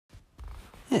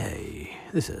Hey,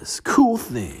 this is Cool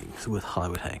Things with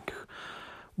Hollywood Hank.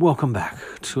 Welcome back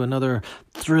to another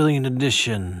thrilling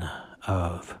edition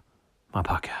of my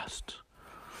podcast.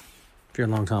 If you're a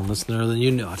long-time listener, then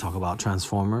you know I talk about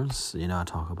Transformers. You know I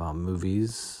talk about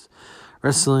movies,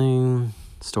 wrestling,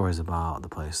 stories about the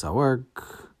place I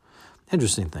work,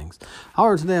 interesting things.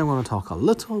 However, today I'm going to talk a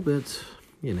little bit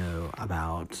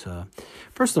about,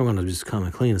 first I'm going to just come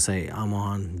and clean and say I'm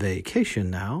on vacation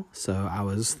now. So I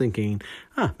was thinking,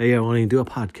 maybe I want to do a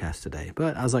podcast today.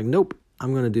 But I was like, nope,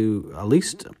 I'm going to do at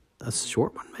least a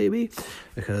short one maybe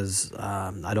because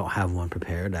I don't have one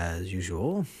prepared as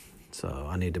usual. So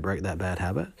I need to break that bad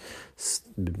habit.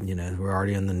 We're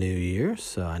already in the new year,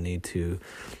 so I need to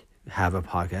have a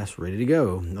podcast ready to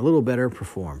go. A little better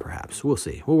perform, perhaps. We'll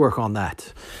see. We'll work on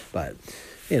that. But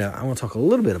I want to talk a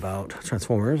little bit about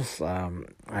Transformers.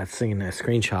 I've seen a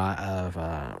screenshot of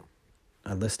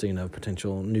a listing of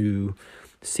potential new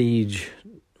Siege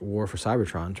War for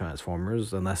Cybertron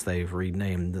Transformers, unless they've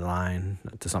renamed the line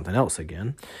to something else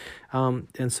again,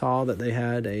 and saw that they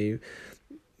had a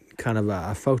kind of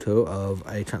a photo of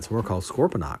a Transformer called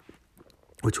Scorponok,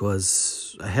 which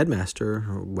was a Headmaster.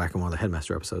 Back in one of the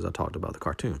Headmaster episodes, I talked about the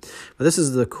cartoon. But this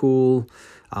is the cool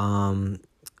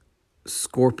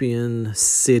Scorpion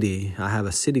city. I have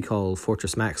a city called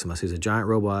Fortress Maximus. He's a giant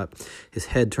robot. His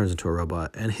head turns into a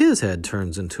robot, and his head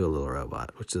turns into a little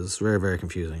robot, which is very, very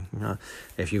confusing.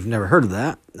 If you've never heard of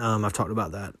that, I've talked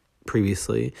about that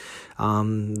previously.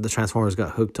 The Transformers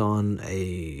got hooked on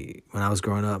when I was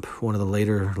growing up, one of the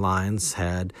later lines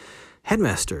had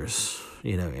Headmasters,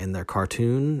 in their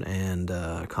cartoon and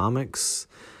comics,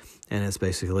 and it's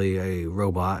basically a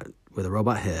robot with a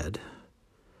robot head.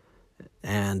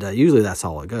 And usually that's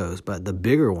all it goes. But the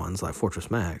bigger ones like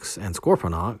Fortress Max and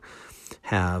Scorponok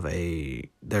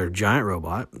they're a giant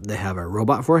robot. They have a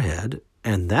robot for a head,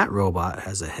 and that robot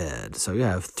has a head. So you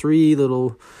have three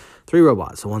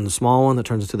robots. The one, the small one that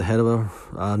turns into the head of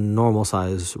a normal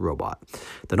size robot.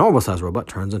 The normal size robot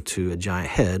turns into a giant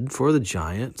head for the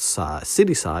giant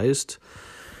city-sized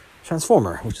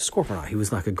Transformer, which is Scorponok. He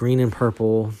was like a green and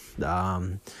purple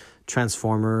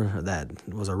Transformer that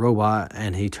was a robot,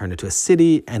 and he turned into a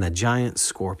city and a giant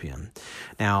scorpion.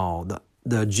 Now,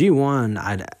 the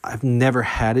G1, I've never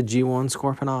had a G1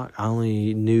 Scorponok. I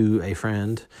only knew a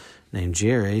friend named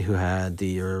Jerry who had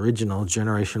the original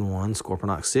Generation 1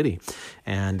 Scorponok City,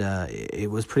 and it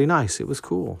was pretty nice. It was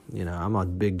cool. I'm a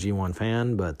big G1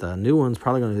 fan, but the new one's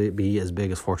probably going to be as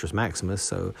big as Fortress Maximus,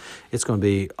 so it's going to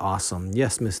be awesome.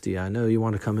 Yes, Misty, I know you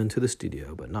want to come into the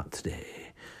studio, but not today.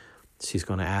 She's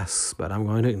going to ask, but I'm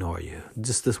going to ignore you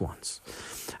just this once.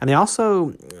 And they also,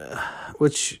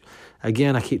 which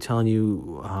again, I keep telling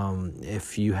you,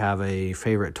 if you have a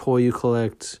favorite toy you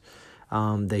collect,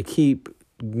 they keep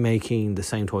making the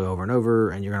same toy over and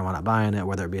over, and you're going to wind up buying it,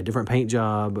 whether it be a different paint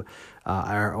job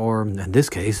or in this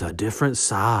case, a different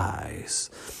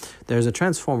size. There's a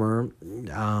Transformer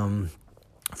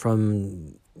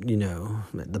from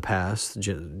the past,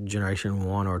 Generation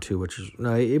 1 or 2,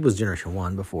 it was Generation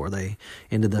 1 before they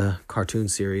ended the cartoon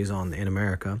series in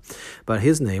America. But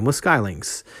his name was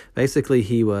Skylynx. Basically,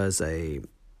 he was a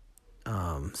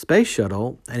space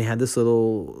shuttle, and he had this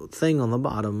little thing on the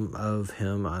bottom of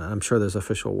him. I'm sure there's an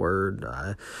official word.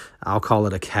 I'll call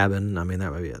it a cabin. I mean,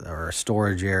 that would be or a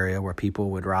storage area where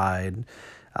people would ride.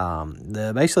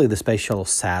 Basically the space shuttle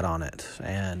sat on it,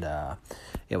 and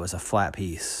it was a flat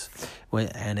piece,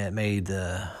 and it made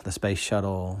the space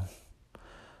shuttle.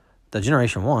 The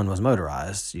Generation 1 was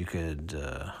motorized. You could,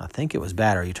 I think it was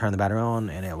battery. You turn the battery on,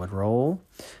 and it would roll,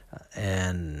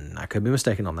 and I could be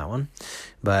mistaken on that one,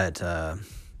 but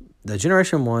the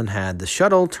Generation 1 had the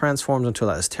shuttle transformed into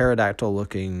this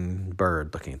pterodactyl-looking,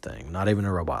 bird-looking thing, not even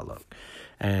a robot look.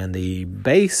 And the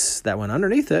base that went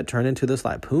underneath it turned into this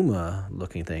like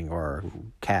puma-looking thing, or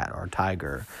cat or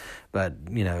tiger. But,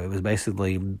 it was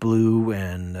basically blue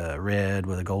and red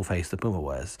with a gold face, the puma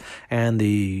was. And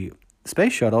the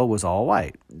space shuttle was all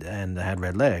white and had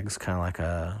red legs, kind of like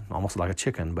almost like a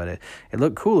chicken, but it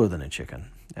looked cooler than a chicken.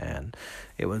 And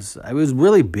it was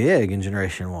really big in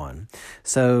Generation 1.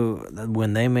 So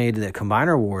when they made the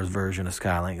Combiner Wars version of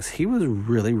Skylynx, he was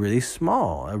really, really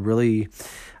small. I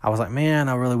was like, man,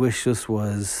 I really wish this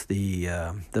was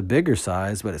the bigger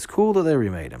size, but it's cool that they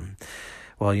remade him.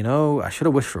 Well, I should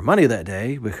have wished for money that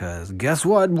day, because guess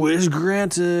what? Wish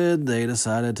granted. They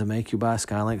decided to make you buy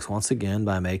Skylynx once again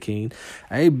by making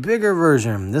a bigger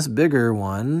version. This bigger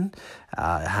one,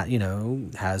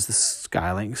 has the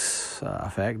Skylynx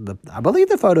effect. I believe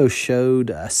the photo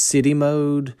showed a city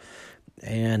mode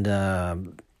and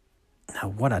Now,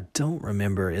 what I don't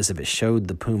remember is if it showed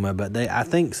the Puma, but I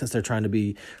think since they're trying to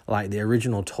be like the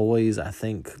original toys, I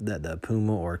think that the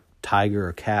Puma or tiger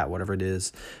or cat, whatever it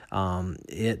is,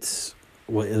 it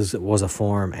was a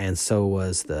form, and so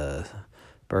was the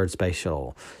Bird Space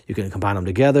Shuttle. You can combine them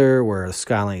together, where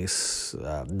Skylinks,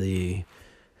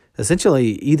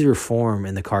 essentially either form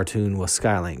in the cartoon was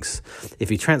Skylinks. If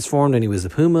he transformed and he was the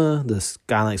Puma, the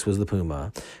Skylinks was the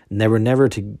Puma. And they were never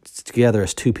together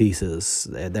as two pieces.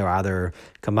 They were either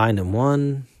combined in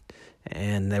one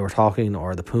and they were talking,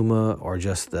 or the Puma, or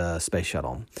just the Space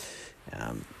Shuttle.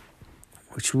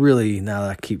 Which really, now that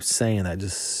I keep saying that,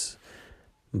 just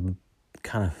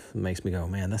kind of makes me go,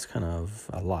 man, that's kind of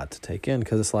a lot to take in,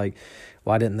 because it's like,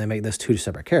 why didn't they make this two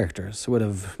separate characters? It would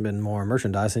have been more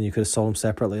merchandise, and you could have sold them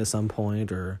separately at some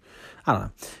point, or I don't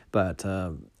know. But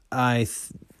I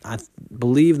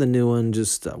believe the new one,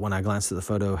 just when I glanced at the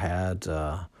photo, had,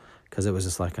 because it was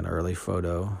just like an early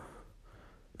photo.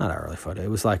 Not an early photo. It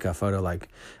was like a photo like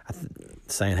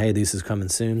saying, hey, this is coming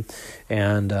soon.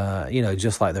 And,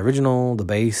 just like the original, the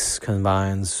base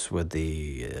combines with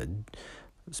the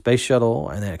Space Shuttle,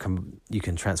 and then you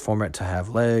can transform it to have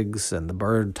legs and the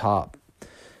bird top,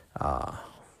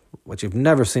 which you've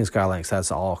never seen Skylinks,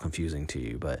 that's all confusing to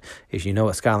you. But if you know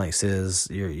what Skylinks is,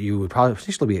 you would probably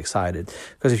potentially be excited,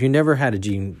 because if you never had a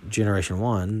Generation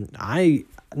 1, I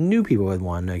knew people with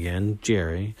one. Again,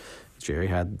 Jerry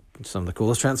had some of the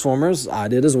coolest Transformers. I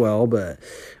did as well, but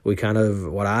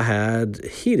what I had,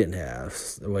 he didn't have.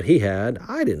 What he had,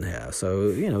 I didn't have. So,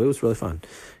 it was really fun.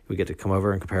 We get to come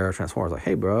over and compare our Transformers. Like,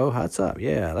 hey, bro, what's up?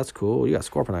 Yeah, that's cool. You got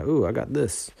Scorponite. Ooh, I got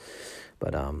this.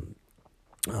 But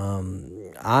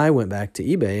I went back to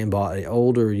eBay and bought an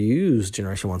older used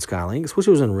Generation 1 Skylinks, which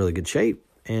was in really good shape.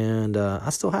 And I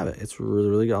still have it. It's really,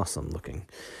 really awesome looking.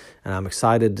 And I'm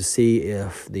excited to see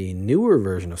if the newer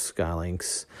version of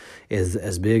Skylinks is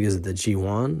as big as the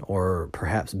G1, or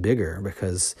perhaps bigger,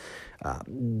 because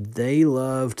they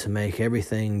love to make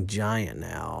everything giant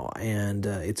now, and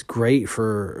it's great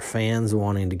for fans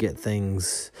wanting to get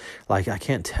things. Like, I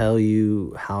can't tell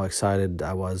you how excited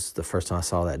I was the first time I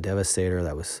saw that Devastator.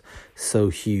 That was so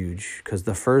huge, because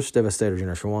the first Devastator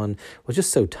Generation 1 was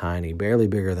just so tiny, barely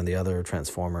bigger than the other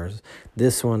Transformers.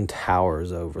 This one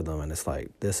towers over them, and it's like,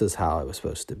 this is how it was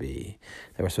supposed to be.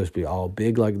 They were supposed to be all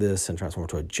big like this and transform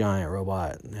to a giant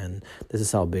robot, and this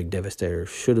is how big Devastator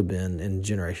should have been in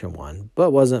Generation 1, but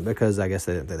wasn't, because I guess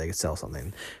they didn't think they could sell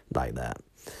something like that.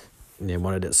 And they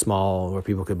wanted it small, where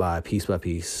people could buy piece by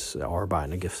piece or buy it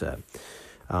in a gift set.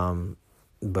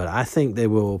 But I think they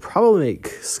will probably make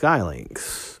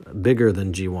Skylinks bigger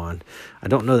than G1. I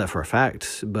don't know that for a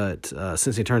fact, but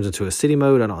since he turns into a city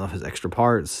mode, I don't know if it's extra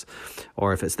parts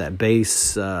or if it's that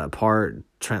base part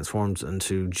transforms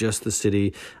into just the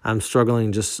city. I'm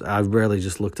struggling. I've barely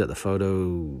just looked at the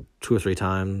photo 2 or 3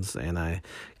 times, and I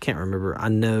can't remember. I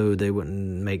know they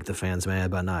wouldn't make the fans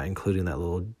mad by not including that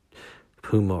little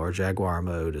Puma or Jaguar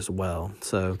mode as well.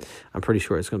 So I'm pretty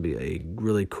sure it's going to be a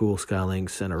really cool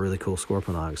Skylinks and a really cool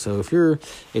Scorponok. So if you're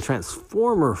a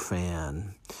Transformer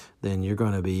fan, then you're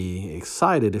going to be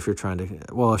excited if you're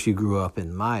if you grew up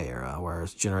in my era, where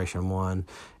it's Generation 1,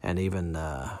 and even,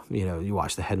 you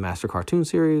watch the Headmaster cartoon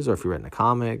series, or if you read in the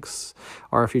comics,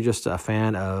 or if you're just a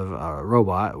fan of a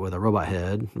robot with a robot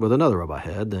head, with another robot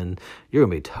head, then you're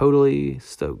going to be totally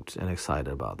stoked and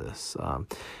excited about this.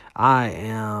 I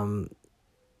am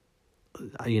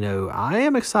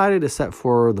excited, except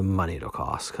for the money it'll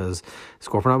cost, because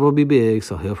Scorponok will be big,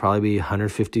 so he'll probably be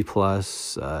 150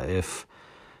 plus. If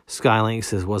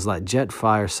Skylinks was like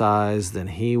Jetfire size, then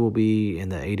he will be in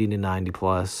the 80 to 90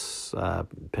 plus,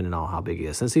 depending on how big he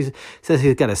is. Since he says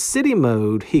he's got a city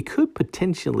mode, he could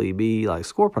potentially be like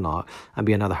Scorponok and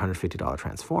be another $150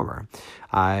 Transformer.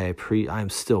 I'm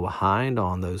still behind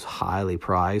on those highly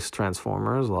priced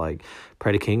Transformers like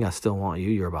Predaking. I Still Want You.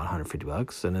 You're about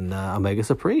 $150, and then Omega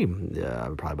Supreme,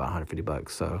 probably about $150.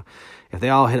 So if they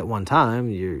all hit at one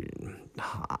time,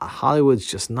 Hollywood's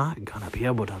just not gonna be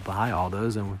able to buy all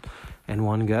those in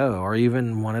one go, or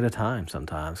even one at a time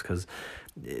sometimes, because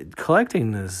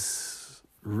collecting is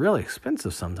really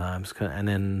expensive sometimes. And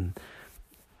then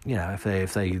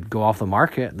if they go off the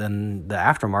market, then the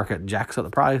aftermarket jacks up the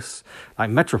price.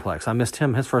 Like Metroplex, I missed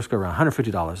him his first go around,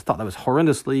 $150. I thought that was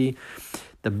horrendously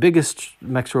the biggest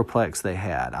Metroplex they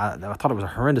had. I thought it was a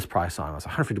horrendous price on it. It was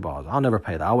 $150. I'll never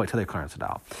pay that. I'll wait till they clearance it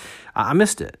out. I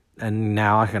missed it. And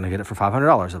now I can get it for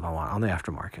 $500 if I want on the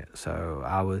aftermarket. So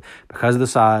I would, because of the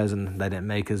size, and they didn't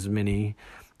make as many.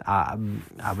 I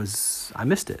missed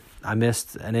it.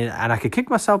 And I could kick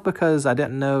myself because I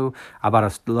didn't know about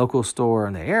a local store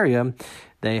in the area.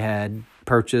 They had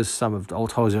purchased some of old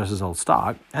Toys R Us's old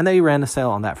stock, and they ran a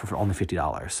sale on that for only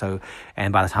 $50. So,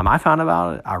 and by the time I found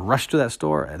about it, I rushed to that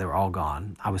store, and they were all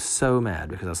gone. I was so mad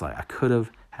because I was like, I could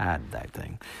have had that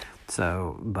thing.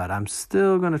 So, but I'm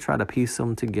still going to try to piece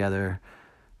them together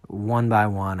one by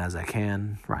one as I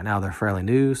can. Right now, they're fairly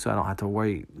new, so I don't have to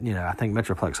wait. I think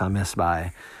Metroplex I missed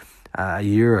by a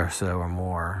year or so or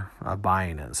more of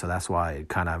buying it. So that's why it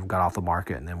kind of got off the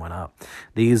market and then went up.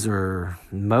 These are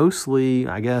mostly,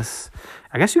 I guess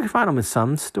you can find them in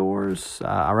some stores.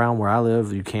 Around where I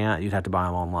live, you can't. You'd have to buy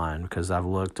them online because I've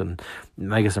looked, and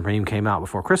Mega Supreme came out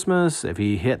before Christmas. If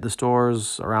he hit the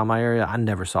stores around my area, I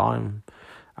never saw him.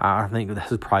 I think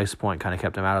his price point kind of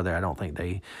kept him out of there. I don't think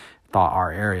they thought our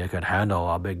area could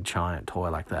handle a big giant toy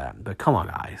like that. But come on,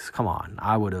 guys. Come on.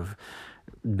 I would have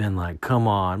been like, come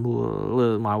on,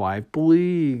 my wife,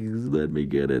 please let me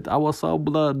get it. I will sell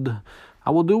blood.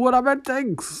 I will do whatever it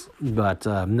takes. But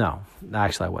no,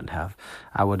 actually I wouldn't have.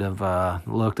 I would have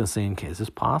looked and seen, is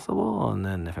this possible? And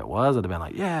then if it was, I'd have been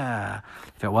like, yeah.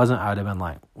 If it wasn't, I would have been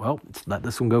like, well, let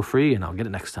this one go free and I'll get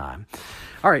it next time.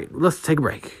 All right, let's take a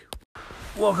break.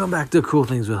 Welcome back to Cool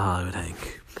Things with Hollywood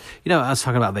Hank. I was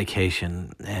talking about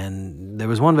vacation, and there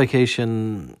was one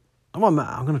vacation. I'm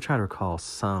going to try to recall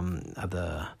some of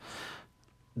the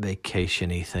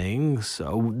vacation-y things.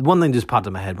 So one thing just popped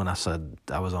in my head when I said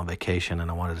I was on vacation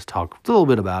and I wanted to talk a little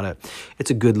bit about it.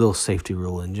 It's a good little safety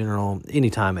rule in general.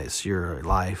 Anytime it's your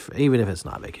life, even if it's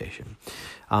not vacation.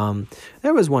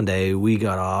 There was one day we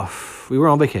were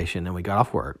on vacation and we got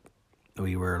off work.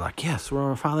 We were like, yes,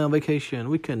 we're finally on vacation.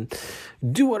 We can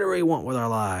do whatever we want with our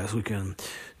lives. We can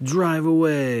drive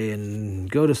away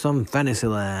and go to some fantasy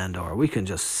land, or we can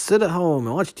just sit at home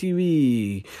and watch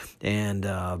TV. And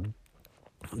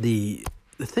the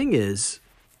thing is,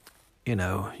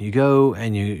 you go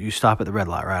and you stop at the red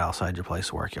light right outside your place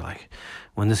of work. You're like,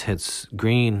 when this hits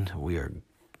green, we are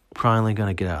finally going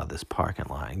to get out of this parking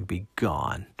lot and be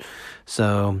gone.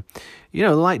 So, the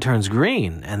light turns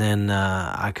green, and then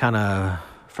I kind of,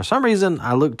 for some reason,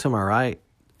 I looked to my right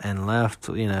and left.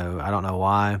 I don't know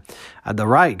why. The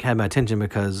right had my attention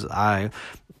because I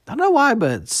don't know why,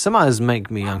 but semis make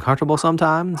me uncomfortable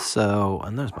sometimes. So,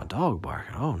 and there's my dog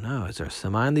barking. Oh no, is there a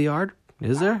semi in the yard?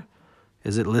 Is there?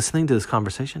 Is it listening to this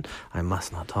conversation? I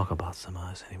must not talk about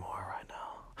semis anymore right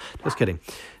now. Just kidding.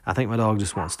 I think my dog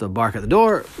just wants to bark at the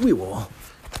door. We will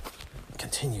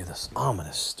continue this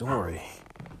ominous story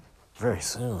very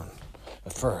soon.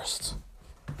 But first,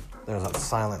 there's that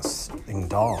silencing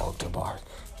dog to bark.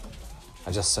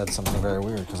 I just said something very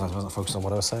weird because I wasn't focused on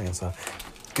what I was saying. So,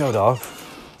 go dog.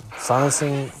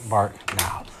 Silencing bark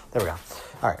now. There we go.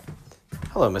 All right.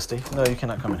 Hello, Misty. No, you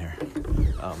cannot come in here.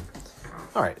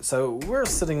 All right. So we're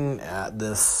sitting at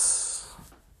this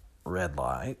red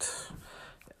light.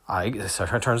 So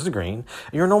it turns to green.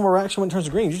 Your normal reaction when it turns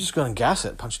to green, you're just going to gas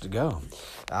it, punch it to go.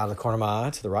 Out of the corner of my eye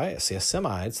to the right, I see a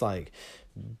semi. It's like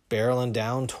barreling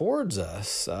down towards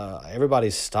us.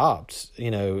 Everybody's stopped,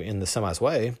 in the semi's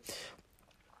way.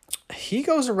 He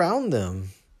goes around them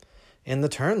in the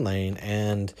turn lane,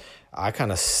 and I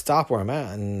kind of stop where I'm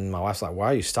at, and my wife's like,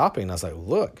 why are you stopping? And I was like,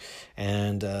 look.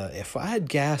 And if I had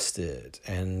gassed it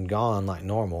and gone like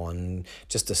normal and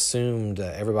just assumed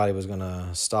everybody was going to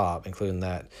stop, including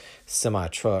that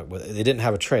semi-truck, but it didn't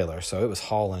have a trailer, so it was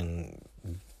hauling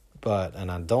butt,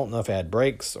 and I don't know if it had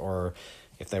brakes or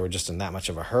if they were just in that much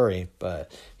of a hurry,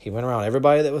 but he went around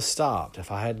everybody that was stopped.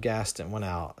 If I had gassed it and went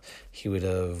out, he would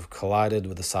have collided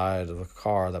with the side of a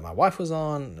car that my wife was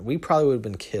on. We probably would have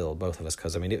been killed, both of us,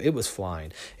 because, it was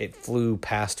flying. It flew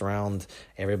past around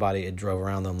everybody. It drove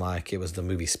around them like it was the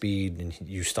movie Speed, and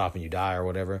you stop and you die or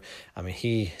whatever.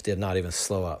 He did not even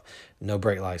slow up. No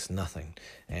brake lights, nothing.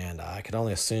 And I could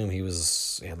only assume he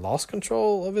had lost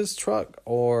control of his truck,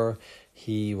 or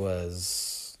he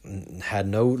had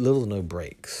little to no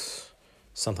brakes,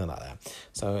 something like that.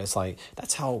 So it's like,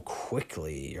 that's how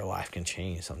quickly your life can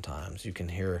change sometimes. You can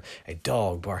hear a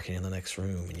dog barking in the next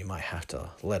room, and you might have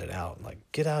to let it out, like,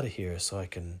 get out of here so I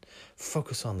can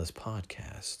focus on this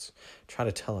podcast, try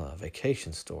to tell a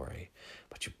vacation story,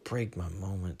 but you break my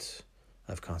moment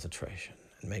of concentration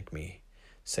and make me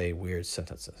say weird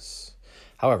sentences.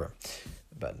 However,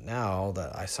 but now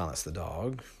that I silenced the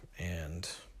dog and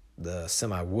the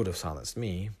semi would have silenced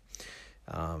me,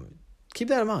 keep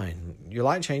that in mind. Your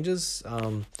light changes.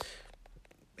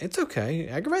 It's okay.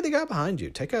 Aggravate the guy behind you.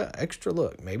 Take an extra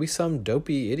look. Maybe some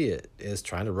dopey idiot is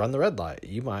trying to run the red light.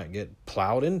 You might get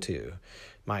plowed into.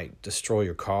 Might destroy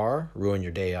your car, ruin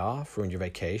your day off, ruin your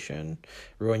vacation,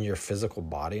 ruin your physical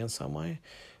body in some way.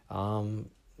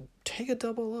 Take a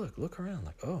double look. Look around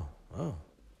like, oh.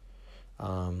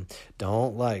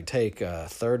 Don't like take a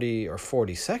 30 or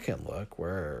 40-second look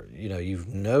where you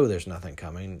know there's nothing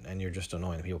coming and you're just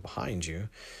annoying the people behind you.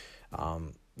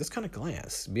 Just kind of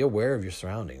glance. Be aware of your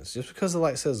surroundings. Just because the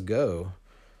light says go,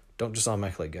 don't just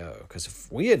automatically go. Because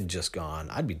if we had just gone,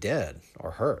 I'd be dead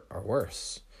or hurt or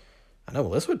worse. I know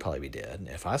Melissa would probably be dead.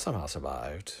 If I somehow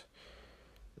survived,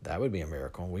 that would be a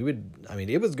miracle.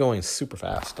 It was going super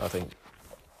fast. I think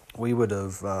we would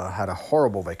have had a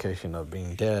horrible vacation of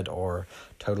being dead or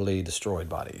totally destroyed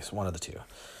bodies. One of the two.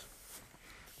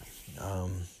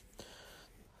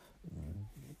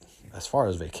 As far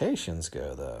as vacations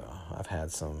go, though, I've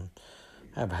had some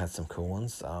cool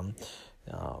ones.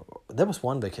 There was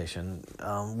one vacation.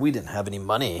 We didn't have any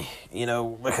money,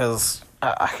 because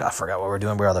I forgot what we were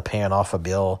doing. We were either paying off a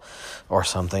bill or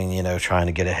something, trying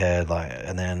to get ahead.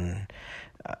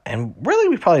 And really,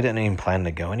 we probably didn't even plan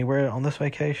to go anywhere on this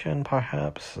vacation,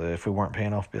 perhaps, if we weren't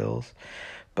paying off bills.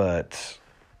 But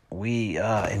we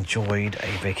enjoyed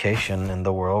a vacation in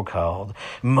the world called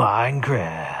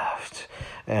Minecraft.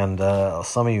 And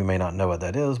some of you may not know what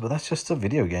that is, but that's just a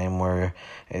video game where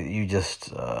you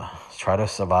just try to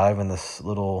survive in this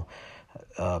little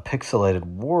pixelated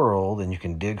world, and you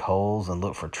can dig holes and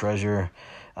look for treasure.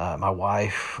 My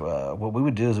wife, what we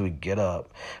would do is we'd get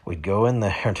up, we'd go in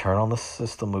there and turn on the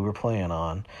system we were playing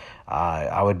on.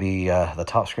 I would be the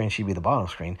top screen, she'd be the bottom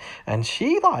screen. And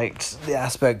she liked the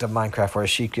aspect of Minecraft where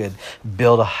she could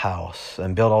build a house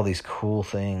and build all these cool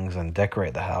things and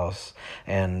decorate the house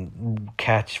and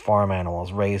catch farm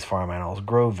animals, raise farm animals,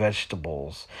 grow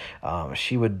vegetables.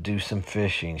 She would do some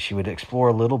fishing. She would explore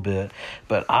a little bit.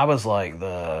 But I was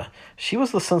she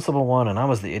was the sensible one, and I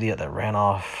was the idiot that ran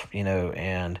off,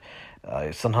 and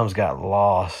sometimes got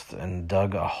lost and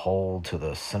dug a hole to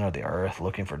the center of the earth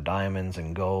looking for diamonds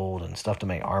and gold and stuff to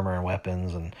make armor and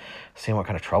weapons and seeing what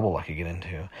kind of trouble I could get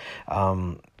into.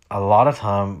 A lot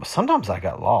of sometimes I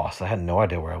got lost. I had no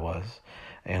idea where I was.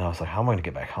 And I was like, how am I going to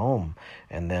get back home?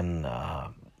 And then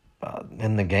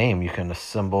in the game, you can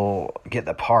get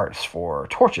the parts for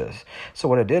torches. So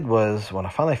what I did was, when I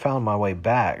finally found my way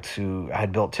back I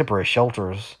had built temporary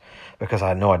shelters because I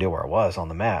had no idea where I was on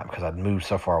the map because I'd moved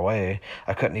so far away.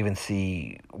 I couldn't even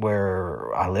see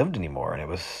where I lived anymore. And it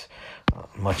was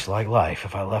much like life.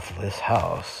 If I left this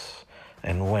house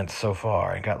and went so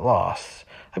far and got lost,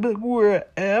 I'd be like, where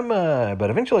am I?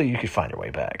 But eventually you could find your way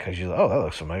back because you're like, oh, that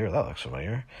looks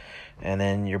familiar. And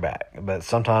then you're back. But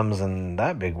sometimes in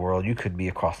that big world, you could be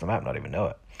across the map and not even know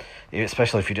it.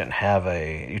 Especially if you didn't have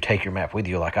you take your map with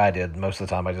you like I did. Most of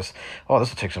the time I just, this will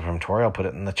take some inventory, I'll put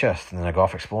it in the chest. And then I go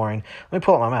off exploring. Let me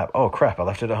pull up my map. Oh, crap, I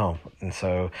left it at home. And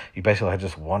so you basically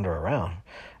just wander around.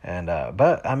 And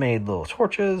but I made little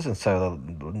torches. And so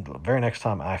the very next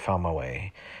time I found my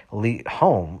way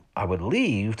home, I would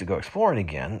leave to go exploring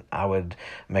again. I would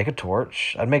make a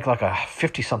torch. I'd make like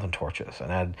 50-something torches.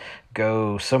 And I'd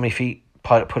go so many feet,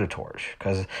 put a torch,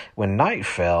 because when night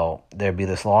fell, there'd be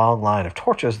this long line of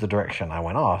torches the direction I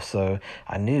went off, so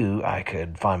I knew I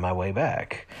could find my way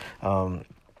back. In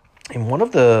one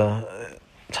of the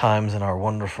times in our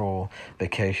wonderful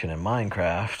vacation in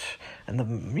Minecraft, and the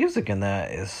music in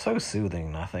that is so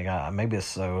soothing. I think maybe it's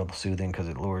so soothing because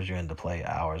it lures you in to play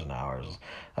hours and hours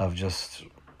of just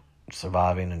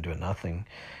surviving and doing nothing.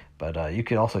 But you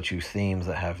could also choose themes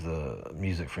that have the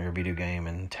music from your video game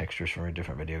and textures from your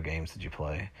different video games that you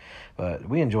play. But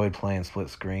we enjoyed playing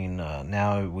split screen.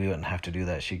 Now we wouldn't have to do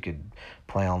that. She could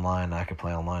play online, and I could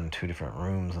play online in 2 different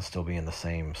rooms and still be in the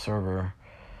same server.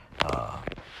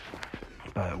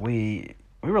 But we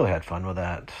really had fun with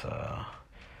that.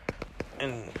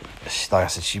 And like I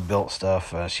said, she built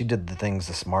stuff. She did the things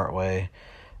the smart way.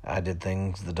 I did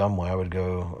things the dumb way. I got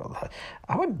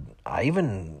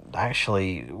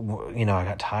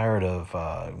tired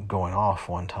of going off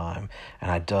one time,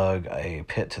 and I dug a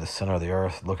pit to the center of the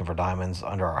earth looking for diamonds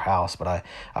under our house, but I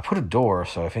put a door,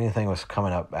 so if anything was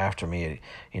coming up after me,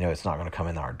 it's not going to come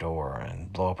in our door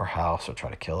and blow up our house or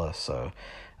try to kill us. So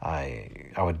I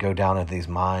would go down into these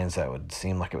mines that would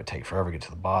seem like it would take forever to get to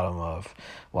the bottom of,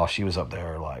 while she was up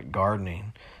there like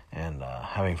gardening and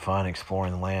having fun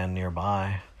exploring the land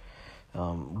nearby.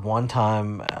 One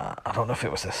time, I don't know if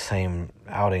it was the same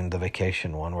outing, the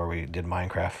vacation one where we did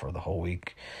Minecraft for the whole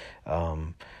week.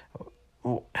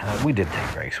 We did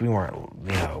take breaks. We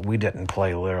weren't, we didn't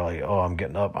play literally, I'm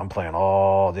getting up, I'm playing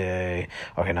all day.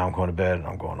 Okay, now I'm going to bed and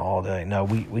I'm going all day. No,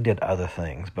 we did other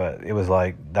things, but it was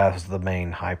like, that was the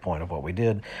main high point of what we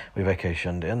did. We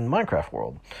vacationed in Minecraft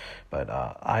world. But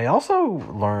I also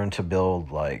learned to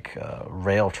build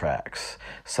rail tracks.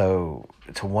 So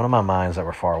to one of my mines that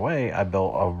were far away, I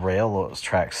built a rail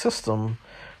track system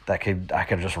I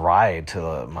could just ride to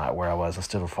where I was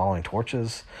instead of following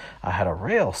torches. I had a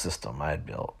rail system I had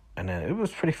built, and it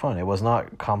was pretty fun. It was not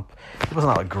it was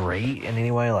not great in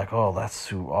any way. Like, oh, that's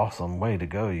so awesome, way to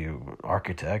go, you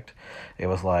architect. It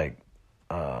was like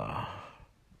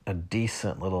a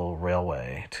decent little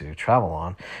railway to travel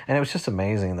on, and it was just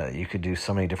amazing that you could do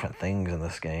so many different things in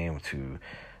this game to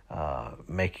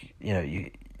make,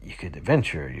 you could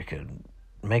adventure, you could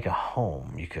make a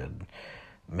home, you could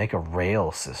make a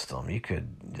rail system.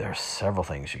 There's several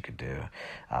things you could do.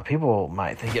 People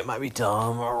might think it might be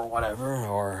dumb or whatever,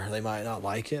 or they might not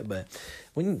like it, but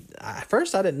at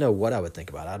first I didn't know what I would think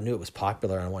about it. I knew it was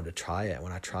popular and I wanted to try it.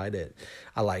 When I tried it,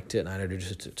 I liked it, and I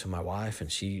introduced it to my wife, and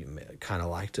she kind of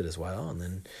liked it as well. And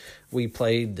then we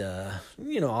played,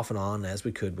 off and on as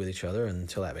we could with each other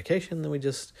until that vacation. Then we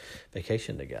just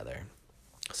vacationed together.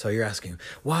 So you're asking,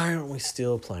 why aren't we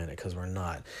still playing it? Because we're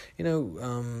not.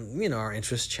 Our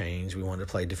interests changed. We wanted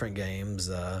to play different games.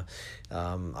 A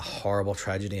horrible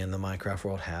tragedy in the Minecraft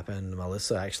world happened.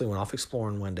 Melissa actually went off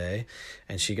exploring one day,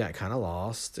 and she got kind of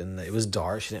lost, and it was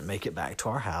dark. She didn't make it back to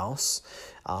our house.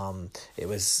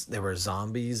 There were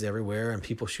zombies everywhere and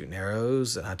people shooting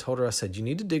arrows. And I told her, I said, you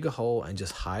need to dig a hole and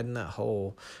just hide in that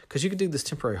hole, because you could dig this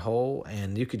temporary hole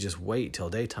and you could just wait till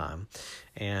daytime.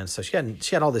 And so she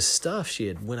had all this stuff she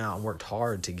had went out and worked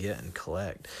hard to get and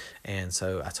collect. And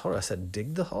so I told her, I said,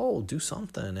 dig the hole, do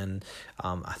something. And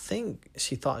I think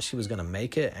she thought she was going to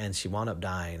make it, and she wound up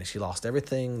dying, and she lost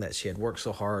everything that she had worked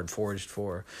so hard, foraged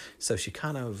for. So she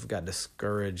kind of got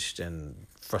discouraged and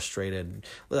frustrated,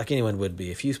 like anyone would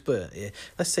be. If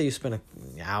let's say you spent an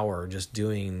hour just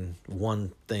doing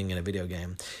one thing in a video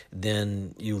game,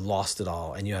 then you lost it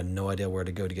all and you had no idea where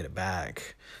to go to get it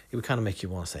back, it would kind of make you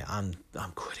want to say, I'm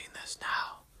quitting this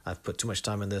now. I've put too much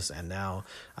time in this, and now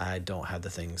I don't have the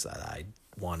things that I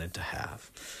wanted to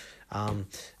have.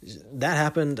 That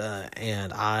happened,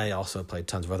 and I also played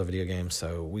tons of other video games,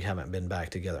 so we haven't been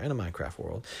back together in a Minecraft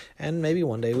world, and maybe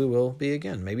one day we will be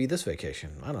again, maybe this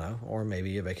vacation, I don't know, or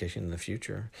maybe a vacation in the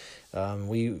future.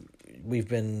 We've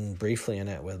been briefly in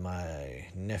it with my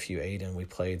nephew Aiden. We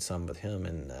played some with him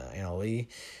and Anna Lee,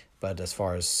 but as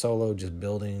far as solo, just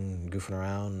building, goofing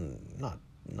around,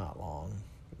 not long.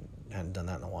 Hadn't done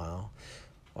that in a while.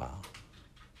 Wow.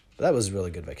 That was a really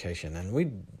good vacation, and we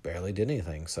barely did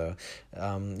anything. So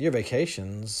your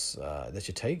vacations that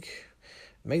you take,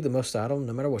 make the most out of them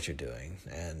no matter what you're doing,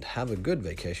 and have a good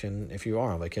vacation if you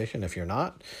are on vacation. If you're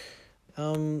not,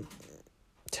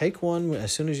 take one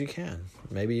as soon as you can.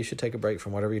 Maybe you should take a break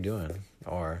from whatever you're doing,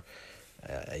 or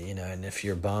and if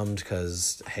you're bummed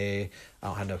because, hey, I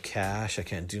don't have no cash, I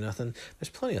can't do nothing, there's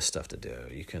plenty of stuff to do.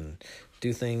 You can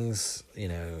do things,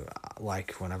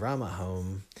 like whenever I'm at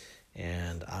home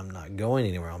and I'm not going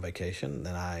anywhere on vacation,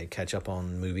 then I catch up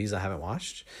on movies I haven't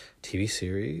watched, TV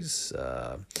series.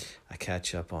 I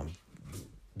catch up on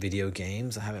video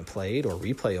games I haven't played, or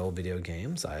replay old video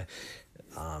games. I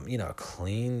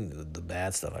clean the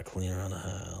bad stuff. I clean around the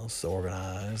house,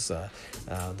 organize. Now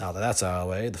that that's out of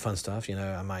the way, the fun stuff,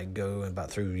 I might go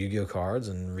through Yu-Gi-Oh cards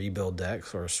and rebuild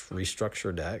decks or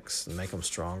restructure decks and make them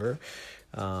stronger.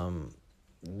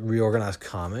 Reorganize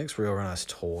comics, reorganize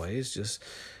toys,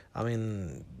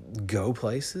 go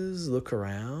places, look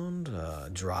around,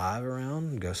 drive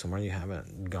around, go somewhere you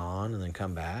haven't gone, and then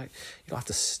come back. You don't have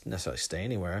to necessarily stay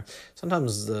anywhere.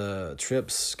 Sometimes the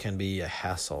trips can be a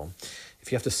hassle.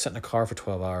 If you have to sit in a car for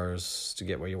 12 hours to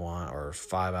get where you want, or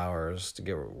 5 hours to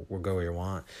go where you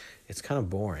want, it's kind of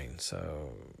boring.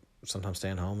 So sometimes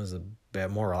staying home is a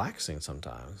bit more relaxing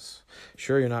sometimes.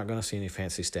 Sure, you're not going to see any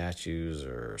fancy statues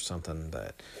or something,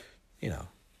 but,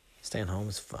 staying home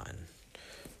is fun.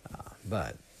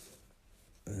 But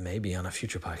maybe on a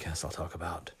future podcast, I'll talk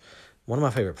about one of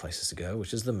my favorite places to go,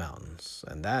 which is the mountains.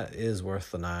 And that is worth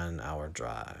the 9-hour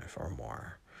drive or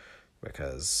more,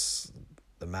 because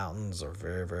the mountains are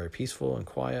very, very peaceful and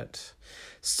quiet,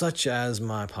 such as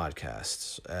my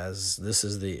podcast, as this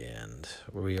is the end.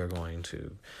 We are going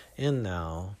to end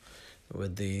now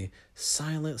with the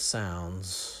silent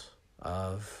sounds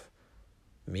of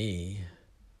me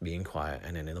being quiet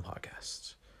and ending the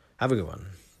podcast. Have a good one.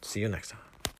 See you next time.